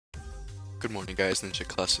Good morning guys, Ninja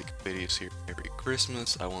Classic videos here. Merry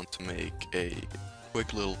Christmas. I want to make a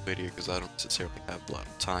quick little video because I don't necessarily have a lot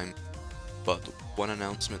of time. But one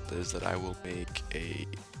announcement is that I will make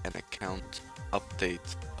an account update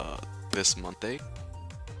this Monday.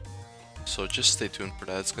 So just stay tuned for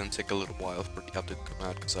that. It's going to take a little while for the update to come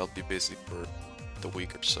out because I'll be busy for the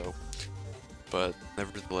week or so. But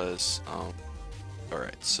nevertheless,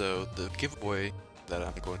 alright, so the giveaway that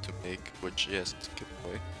I'm going to make, which is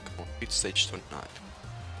giveaway. Come on, beat stage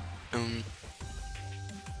 29.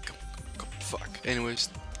 Fuck. Anyways,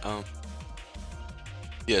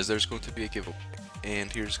 yes, there's going to be a giveaway,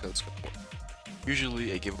 and here's how it's going to work.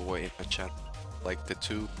 Usually, a giveaway in my channel, like the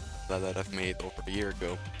two that I've made over a year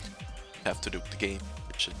ago, have to do with the game,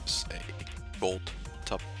 which is a gold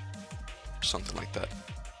top or something like that.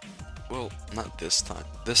 Well, not this time.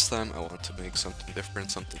 This time I want to make something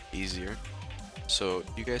different, something easier. So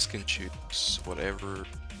you guys can choose whatever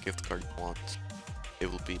gift card you want.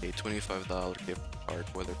 It will be a $25 gift card,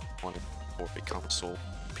 whether you want it for a console,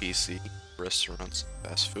 PC, restaurants,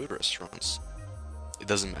 fast food restaurants. It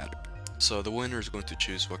doesn't matter. So the winner is going to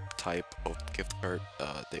choose what type of gift card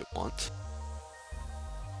they want.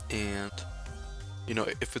 And, you know,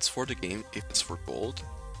 if it's for the game, if it's for gold,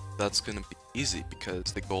 that's gonna be easy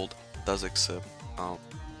because the gold does accept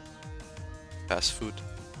fast food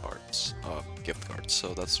cards, gift cards,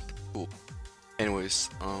 so that's cool. Anyways,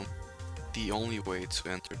 the only way to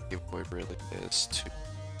enter the giveaway really is to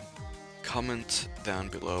comment down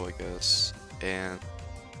below, I guess, and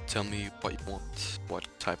tell me what you want, what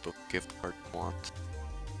type of gift card you want,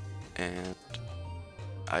 and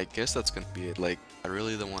I guess that's gonna be it. Like, I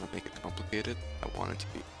really don't want to make it complicated. I want it to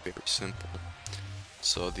be very simple.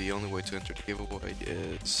 So the only way to enter the giveaway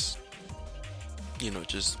is, you know,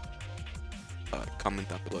 just comment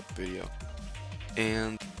down below the video.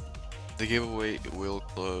 And the giveaway will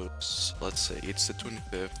close, let's say it's the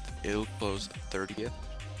 25th, it'll close the 30th.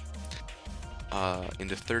 In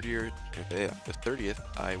the 30th,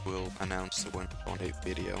 I will announce the winner on a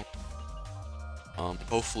video.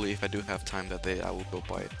 Hopefully, if I do have time that day, I will go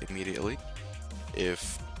buy it immediately.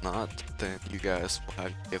 If not, then you guys will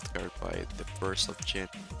have your gift card by the 1st of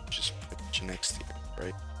January, which is pretty much next year,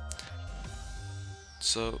 right?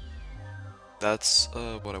 So that's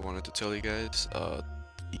what I wanted to tell you guys.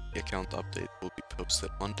 The account update will be posted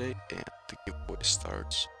Monday, and the giveaway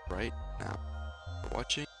starts right now. For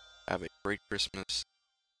watching, have a great Christmas,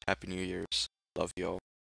 Happy New Year's, love y'all,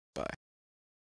 bye.